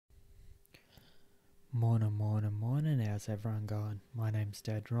Morning, how's everyone going? My name's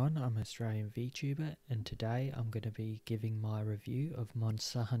DeadRon, I'm an Australian VTuber, and today I'm going to be giving my review of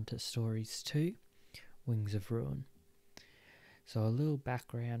Monster Hunter Stories 2, Wings of Ruin. So a little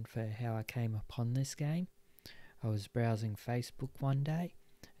background for how I came upon this game. I was browsing Facebook one day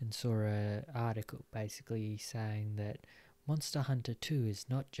and saw an article basically saying that Monster Hunter 2 is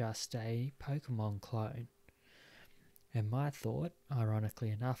not just a Pokemon clone. And my thought, ironically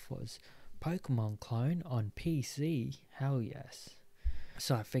enough, was Pokemon clone on PC? Hell yes.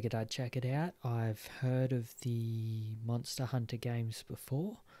 So I figured I'd check it out. I've heard of the Monster Hunter games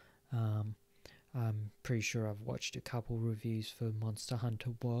before. I'm pretty sure I've watched a couple reviews for Monster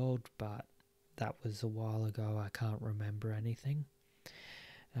Hunter World, but that was a while ago. I can't remember anything.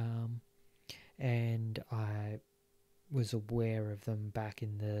 And I was aware of them back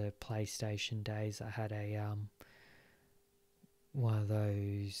in the PlayStation days. I had a one of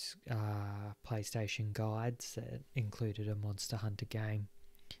those PlayStation guides that included a Monster Hunter game.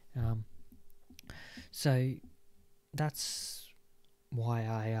 So that's why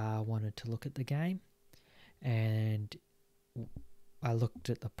I wanted to look at the game, and I looked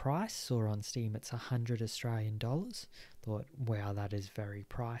at the price, saw on Steam it's $100 Australian. Thought, wow, that is very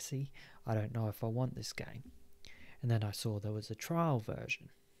pricey. I don't know if I want this game. And then I saw there was a trial version,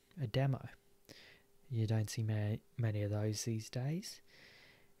 a demo. You don't see many of those these days.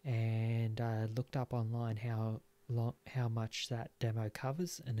 And I looked up online how much that demo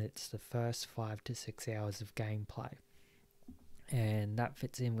covers, and it's the first 5 to 6 hours of gameplay. And that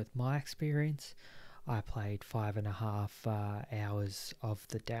fits in with my experience. I played 5.5 hours of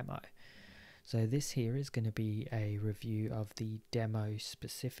the demo. So this here is going to be a review of the demo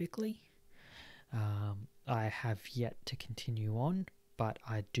specifically. I have yet to continue on, but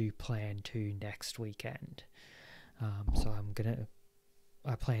I do plan to next weekend. So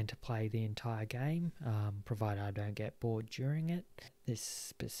I plan to play the entire game, provided I don't get bored during it. This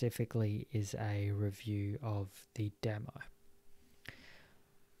specifically is a review of the demo.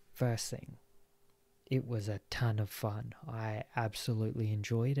 First thing, it was a ton of fun. I absolutely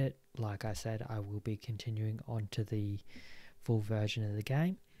enjoyed it. Like I said, I will be continuing on to the full version of the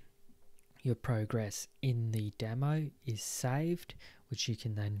game. Your progress in the demo is saved, which you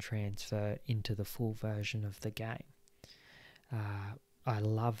can then transfer into the full version of the game. I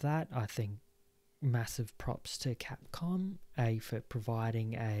love that. I think massive props to Capcom, A, for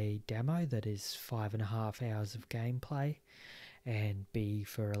providing a demo that is 5.5 hours of gameplay, and B,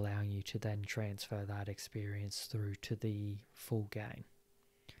 for allowing you to then transfer that experience through to the full game.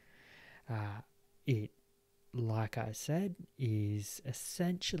 It, like I said, is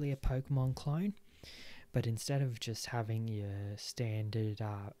essentially a Pokemon clone, but instead of just having your standard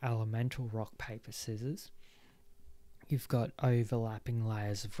elemental rock, paper, scissors, you've got overlapping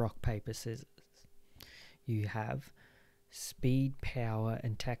layers of rock, paper, scissors. You have speed, power,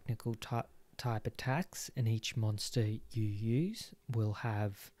 and technical type attacks, and each monster you use will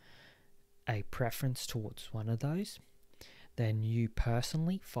have a preference towards one of those. Then you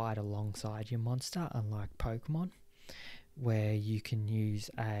personally fight alongside your monster, unlike Pokemon, where you can use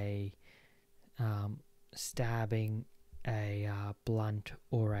a stabbing, a blunt,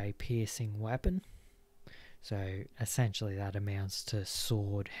 or a piercing weapon. So essentially that amounts to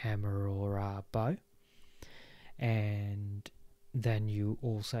sword, hammer, or bow. And then you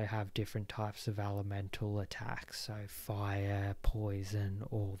also have different types of elemental attacks, so fire, poison,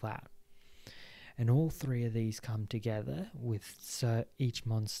 all that. And all three of these come together with each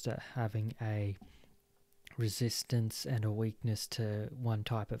monster having a resistance and a weakness to one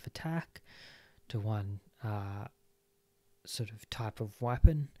type of attack, to one sort of type of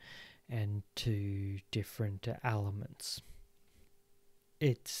weapon, and to different elements.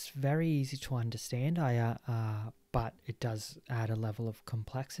 It's very easy to understand, but it does add a level of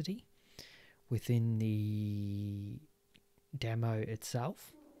complexity within the demo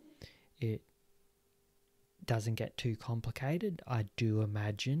itself. It doesn't get too complicated. I do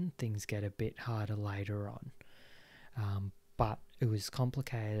imagine things get a bit harder later on, but it was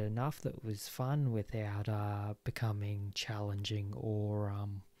complicated enough that it was fun without becoming challenging or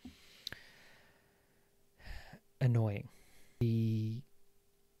annoying. The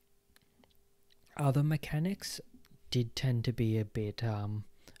other mechanics did tend to be a bit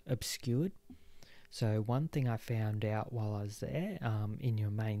obscured. So one thing I found out while I was there, in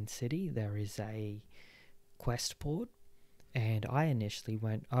your main city there is a quest board, and I initially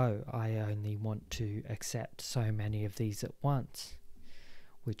went, oh, I only want to accept so many of these at once,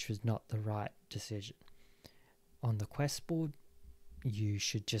 which was not the right decision. On the quest board, you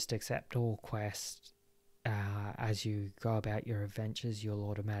should just accept all quests as you go about your adventures, you'll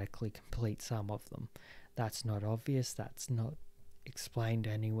automatically complete some of them. That's not obvious, that's not explained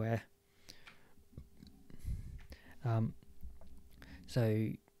anywhere. So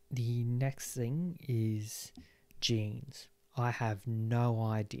the next thing is genes. I have no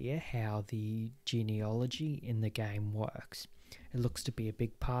idea how the genealogy in the game works. It looks to be a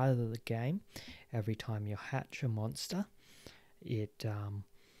big part of the game. Every time you hatch a monster, it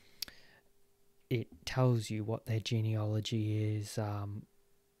tells you what their genealogy is,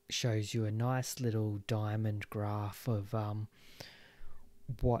 shows you a nice little diamond graph of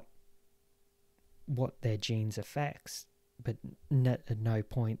what their genes affects, but at no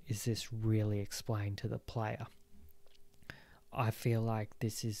point is this really explained to the player. I feel like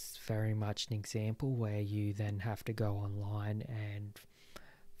this is very much an example where you then have to go online and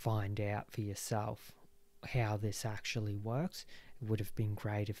find out for yourself how this actually works. It would have been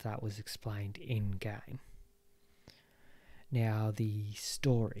great if that was explained in-game. Now, the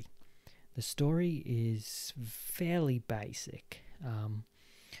story. The story is fairly basic.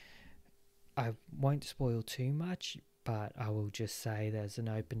 I won't spoil too much, but I will just say there's an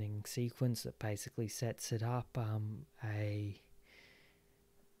opening sequence that basically sets it up.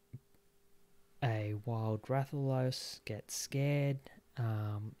 A wild Rathalos gets scared.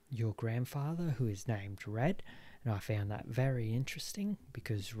 Your grandfather, who is named Red, and I found that very interesting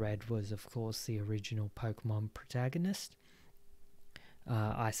because Red was, of course, the original Pokemon protagonist.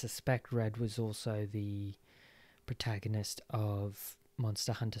 I suspect Red was also the protagonist of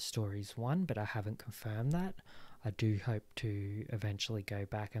Monster Hunter Stories 1, but I haven't confirmed that. I do hope to eventually go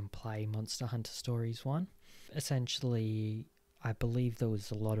back and play Monster Hunter Stories 1. Essentially, I believe there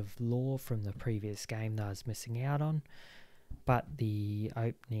was a lot of lore from the previous game that I was missing out on, but the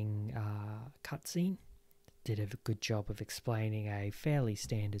opening cutscene did a good job of explaining a fairly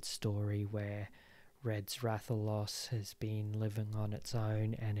standard story where Red's Rathalos has been living on its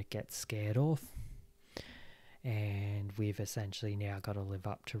own and it gets scared off, and we've essentially now got to live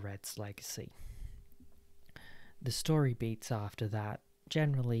up to Red's legacy. The story beats after that,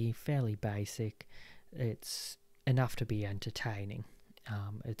 generally fairly basic. It's enough to be entertaining.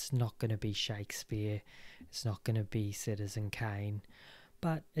 It's not going to be Shakespeare, it's not going to be Citizen Kane,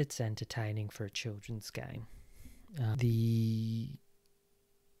 but it's entertaining for a children's game. The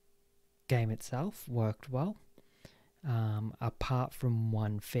game itself worked well, apart from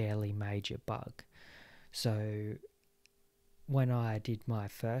one fairly major bug. So when I did my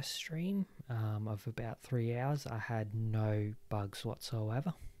first stream of about 3 hours, I had no bugs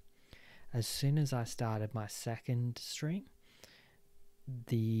whatsoever. As soon as I started my second stream,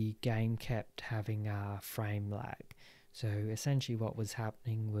 the game kept having a frame lag. So essentially what was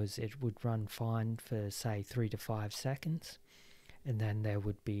happening was it would run fine for say 3 to 5 seconds, and then there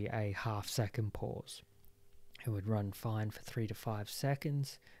would be a half-second pause. It would run fine for 3 to 5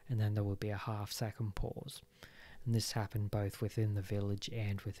 seconds, and then there would be a half-second pause. And this happened both within the village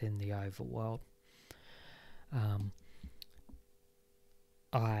and within the overworld.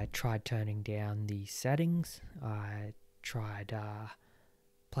 I tried turning down the settings. I tried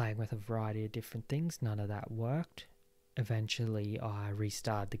playing with a variety of different things. None of that worked. Eventually I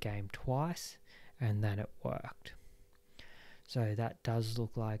restarted the game twice, and then it worked. So that does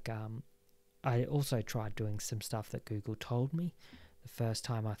look like... I also tried doing some stuff that Google told me. The first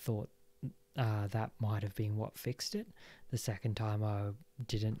time I thought that might have been what fixed it. The second time I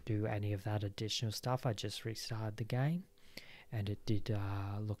didn't do any of that additional stuff. I just restarted the game, and it did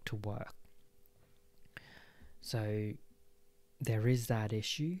look to work. So there is that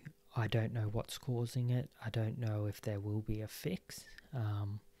issue. I don't know what's causing it. I don't know if there will be a fix,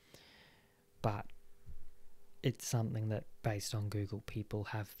 but it's something that, based on Google, people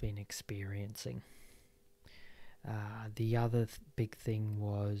have been experiencing. The other big thing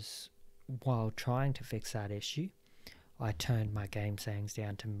was, while trying to fix that issue, I turned my game settings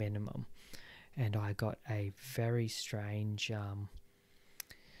down to minimum, and I got a very strange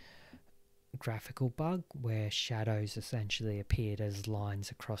graphical bug where shadows essentially appeared as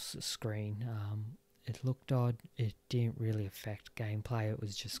lines across the screen. It looked odd. It didn't really affect gameplay. It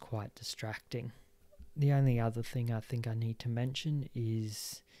was just quite distracting. The only other thing I think I need to mention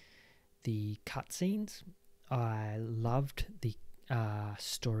is the cutscenes. I loved the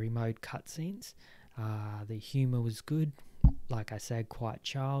story mode cutscenes. The humour was good. Like I said, quite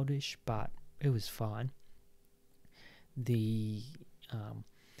childish, but it was fine. The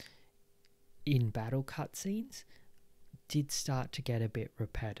in-battle cutscenes did start to get a bit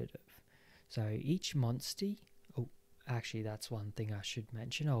repetitive. So each monster... Oh, actually, that's one thing I should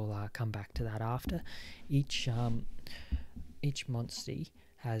mention. I'll come back to that after. Each monster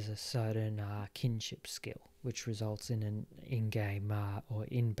has a certain kinship skill, which results in an in-game or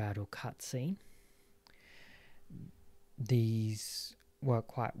in-battle cutscene. These work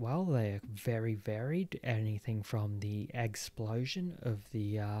quite well. They're very varied. Anything from the explosion of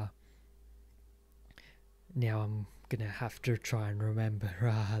the... now I'm going to have to try and remember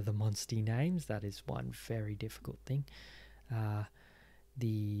the monster names. That is one very difficult thing.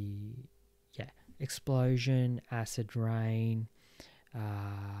 The explosion, acid rain,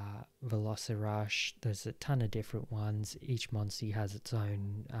 Velocirush. There's a ton of different ones. Each monster has its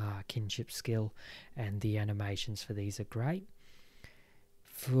own kinship skill, and the animations for these are great.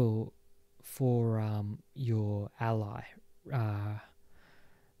 For your ally,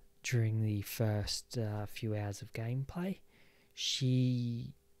 during the first few hours of gameplay,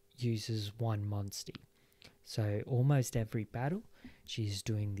 she uses one monster. So almost every battle, she's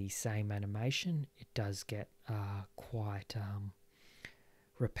doing the same animation. It does get quite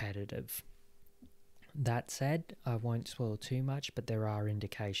repetitive. That said, I won't spoil too much, but there are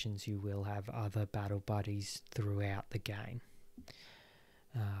indications you will have other battle buddies throughout the game.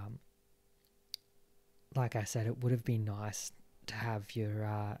 Like I said, it would have been nice to have your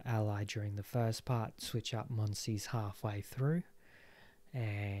ally during the first part switch up monsters halfway through,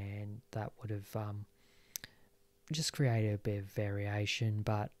 and that would have just created a bit of variation,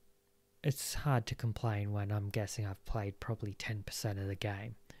 but it's hard to complain when I'm guessing I've played probably 10% of the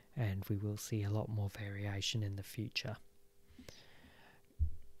game, and we will see a lot more variation in the future.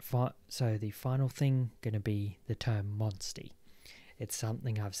 So the final thing going to be the term monstie. It's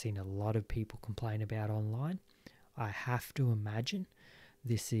something I've seen a lot of people complain about online. I have to imagine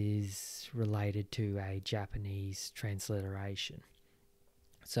this is related to a Japanese transliteration.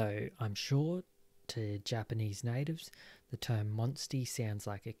 So I'm sure to Japanese natives, the term monstie sounds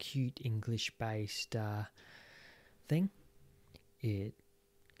like a cute English-based thing. It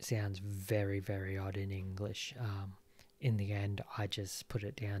sounds very, very odd in English. In the end, I just put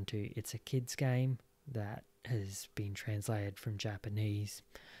it down to it's a kids game that has been translated from Japanese.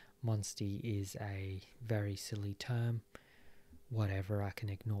 Monstie is a very silly term. Whatever, I can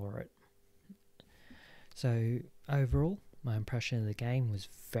ignore it. So overall, my impression of the game was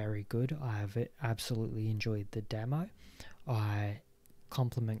very good. I have absolutely enjoyed the demo. I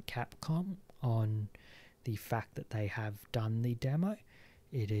compliment Capcom on the fact that they have done the demo.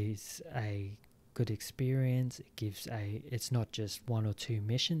 It is a good experience. It's not just 1 or 2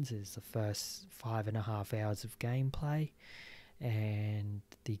 missions. It's the first 5.5 hours of gameplay, and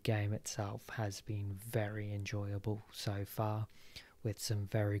the game itself has been very enjoyable so far, with some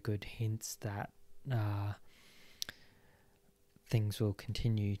very good hints that things will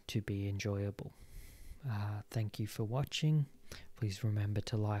continue to be enjoyable. Thank you for watching. Please remember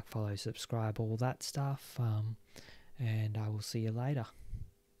to like, follow, subscribe, all that stuff, and I will see you later.